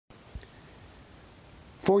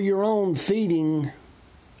For your own feeding,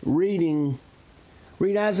 read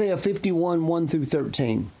Isaiah 51, 1 through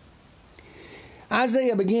 13.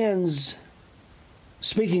 Isaiah begins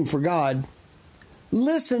speaking for God.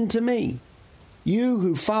 Listen to me, you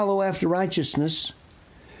who follow after righteousness,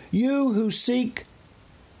 you who seek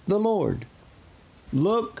the Lord.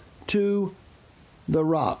 Look to the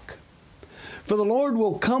rock. For the Lord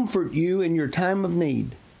will comfort you in your time of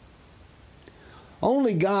need.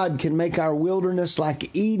 Only God can make our wilderness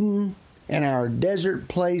like Eden and our desert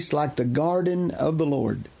place like the garden of the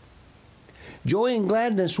Lord. Joy and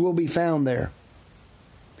gladness will be found there.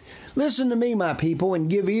 Listen to me, my people,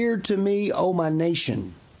 and give ear to me, O my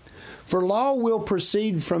nation. For law will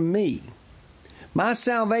proceed from me. My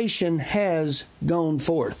salvation has gone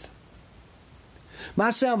forth.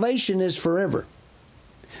 My salvation is forever.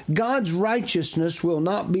 God's righteousness will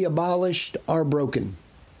not be abolished or broken.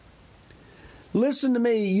 Listen to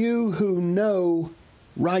me, you who know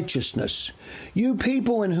righteousness, you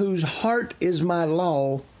people in whose heart is my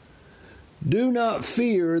law. Do not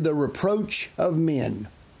fear the reproach of men.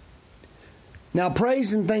 Now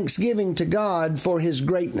praise and thanksgiving to God for His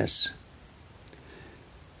greatness.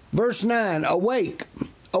 Verse 9, awake,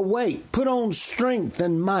 awake, put on strength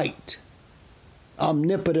and might,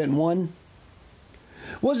 omnipotent one.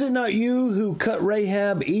 Was it not you who cut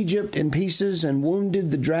Rahab, Egypt, in pieces and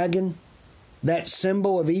wounded the dragon, that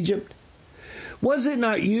symbol of Egypt? Was it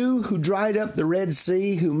not you who dried up the Red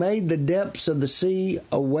Sea, who made the depths of the sea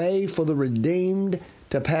a way for the redeemed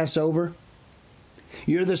to pass over?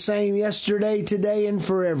 You're the same yesterday, today, and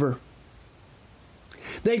forever.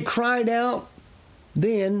 They cried out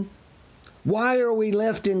then, why are we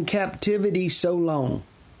left in captivity so long?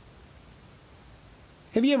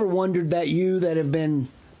 Have you ever wondered that, you that have been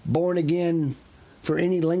born again for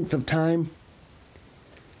any length of time?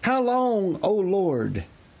 How long, O Lord?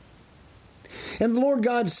 And the Lord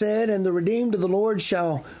God said, and the redeemed of the Lord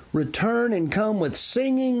shall return and come with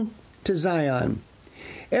singing to Zion.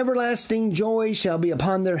 Everlasting joy shall be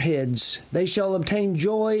upon their heads. They shall obtain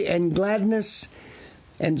joy and gladness,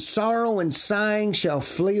 and sorrow and sighing shall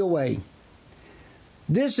flee away.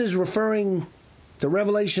 This is referring to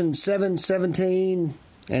Revelation 7:17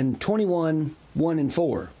 and 21, 1 and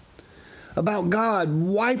 4. About God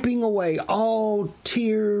wiping away all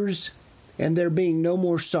tears and there being no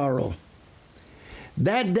more sorrow.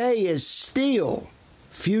 That day is still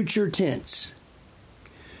future tense.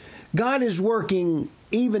 God is working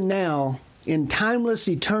even now in timeless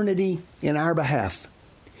eternity in our behalf.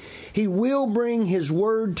 He will bring His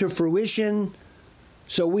word to fruition,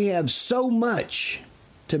 so we have so much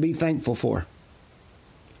to be thankful for.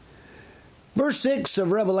 Verse 6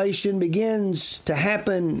 of Revelation begins to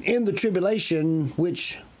happen in the tribulation,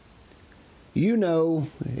 which you know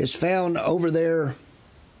is found over there.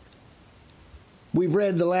 We've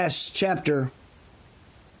read the last chapter.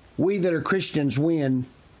 We that are Christians win.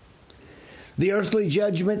 The earthly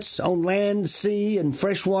judgments on land, sea, and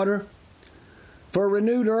fresh water, for a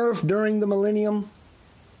renewed earth during the millennium,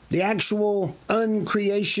 the actual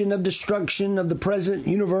uncreation of destruction of the present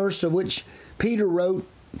universe, of which Peter wrote,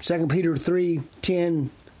 2 Peter 3:10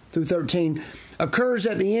 through 13, occurs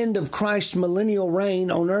at the end of Christ's millennial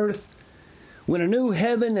reign on earth, when a new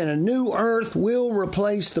heaven and a new earth will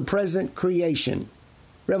replace the present creation.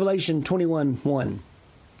 Revelation 21:1.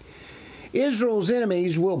 Israel's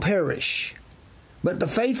enemies will perish, but the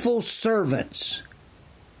faithful servants,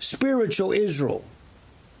 spiritual Israel,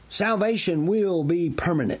 salvation will be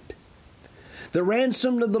permanent. The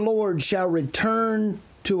ransomed of the Lord shall return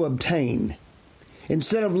to obtain.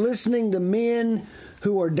 Instead of listening to men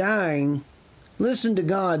who are dying, listen to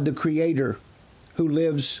God, the Creator, who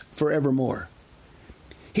lives forevermore.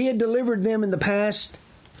 He had delivered them in the past,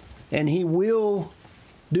 and He will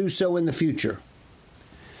do so in the future.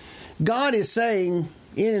 God is saying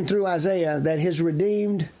in and through Isaiah that His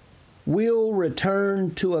redeemed will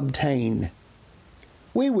return to obtain.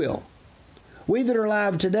 We will. We that are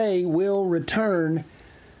alive today will return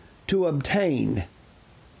to obtain.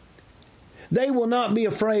 They will not be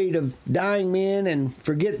afraid of dying men and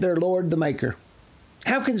forget their Lord the Maker.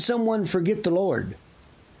 How can someone forget the Lord?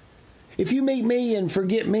 If you meet me and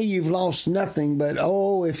forget me, you've lost nothing. But,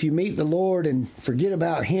 if you meet the Lord and forget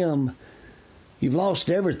about Him, you've lost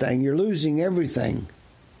everything. You're losing everything.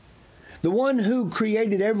 The one who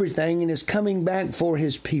created everything and is coming back for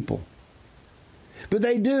His people. But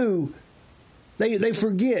they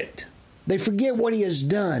forget. They forget what He has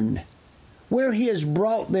done, where He has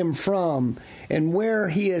brought them from, and where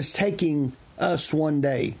He is taking us one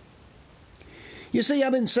day. You see,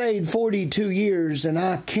 I've been saved 42 years, and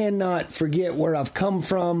I cannot forget where I've come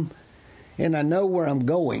from, and I know where I'm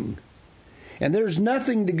going. and there's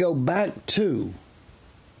nothing to go back to.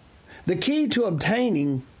 The key to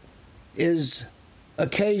obtaining is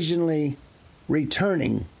occasionally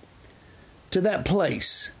returning to that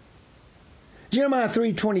place. Jeremiah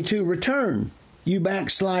 3:22, return, you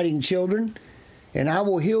backsliding children, and I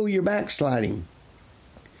will heal your backsliding.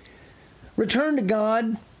 Return to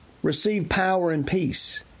God, receive power and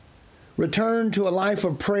peace. Return to a life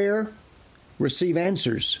of prayer, receive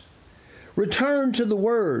answers. Return to the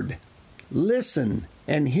Word, listen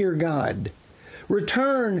and hear God.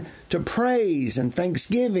 Return to praise and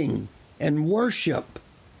thanksgiving and worship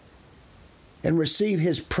and receive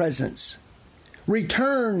His presence.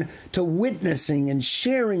 Return to witnessing and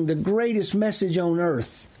sharing the greatest message on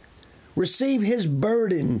earth. Receive His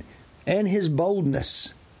burden and His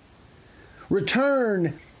boldness.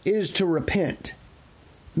 Return is to repent.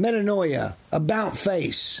 Metanoia, about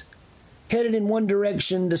face. Headed in one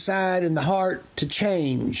direction, decide in the heart to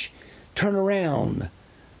change. Turn around.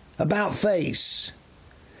 About face.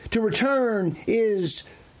 To return is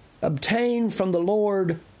obtain from the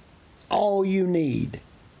Lord all you need.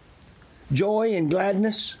 Joy and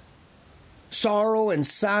gladness, sorrow and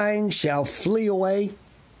sighing shall flee away.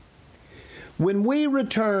 When we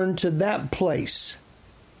return to that place,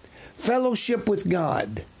 fellowship with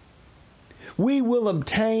God, we will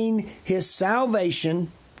obtain His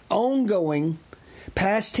salvation, ongoing,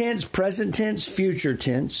 past tense, present tense, future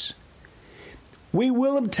tense. We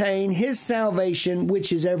will obtain His salvation,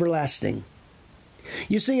 which is everlasting.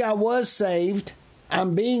 You see, I was saved,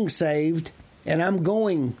 I'm being saved, and I'm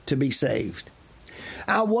going to be saved.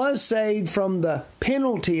 I was saved from the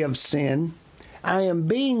penalty of sin. I am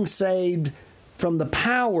being saved from the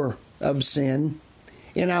power of sin.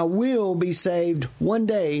 And I will be saved one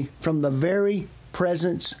day from the very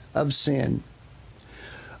presence of sin.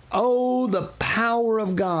 Oh, the power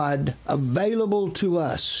of God available to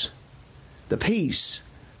us. The peace,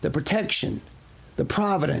 the protection, the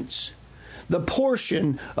providence, the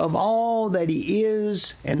portion of all that He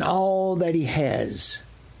is and all that He has.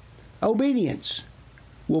 Obedience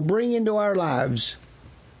will bring into our lives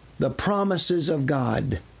the promises of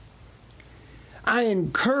God. I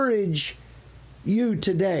encourage you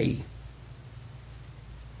today.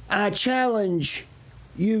 I challenge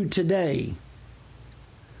you today.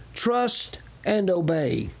 Trust and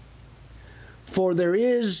obey, for there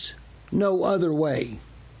is no other way.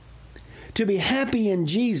 To be happy in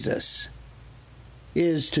Jesus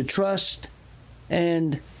is to trust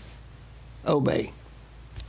and obey.